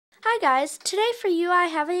Hi guys, today for you I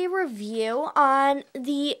have a review on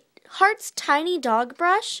the Hartz Tiny Dog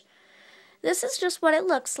Brush. This is just what it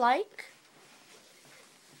looks like.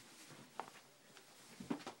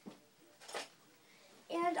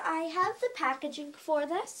 And I have the packaging for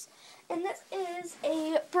this. And this is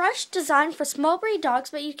a brush designed for small breed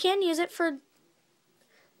dogs, but you can use it for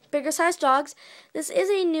bigger sized dogs. This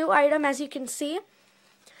is a new item, as you can see.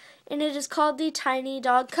 And it is called the Tiny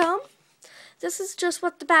Dog Comb. This is just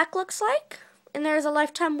what the back looks like. And there's a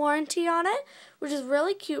lifetime warranty on it, which is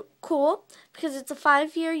really cool because it's a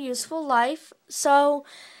 5-year useful life. So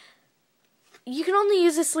you can only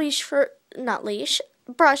use this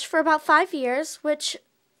brush for about 5 years, which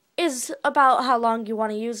is about how long you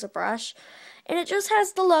want to use a brush. And it just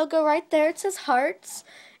has the logo right there. It says Hartz.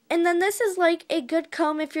 And then this is like a good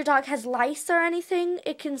comb if your dog has lice or anything.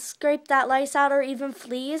 It can scrape that lice out, or even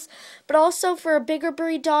fleas. But also for a bigger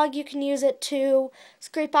breed dog, you can use it to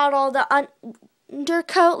scrape out all the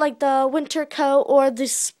undercoat, like the winter coat or the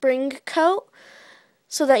spring coat,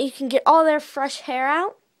 so that you can get all their fresh hair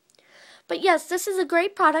out. But yes, this is a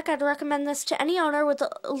great product. I'd recommend this to any owner with a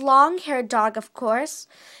long-haired dog, of course.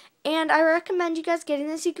 And I recommend you guys getting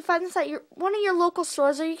this. You can find this at one of your local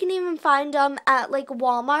stores, or you can even find them at like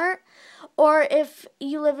Walmart. Or if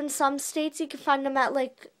you live in some states, you can find them at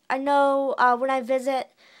I know when I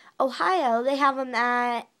visit Ohio, they have them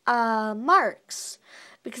at Mark's,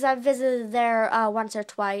 because I've visited there once or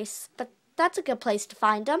twice. But that's a good place to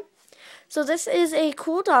find them. So this is a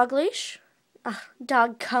cool dog leash,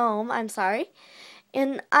 dog comb, I'm sorry.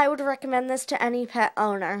 And I would recommend this to any pet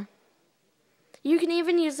owner. You can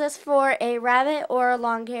even use this for a rabbit or a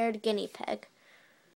long-haired guinea pig.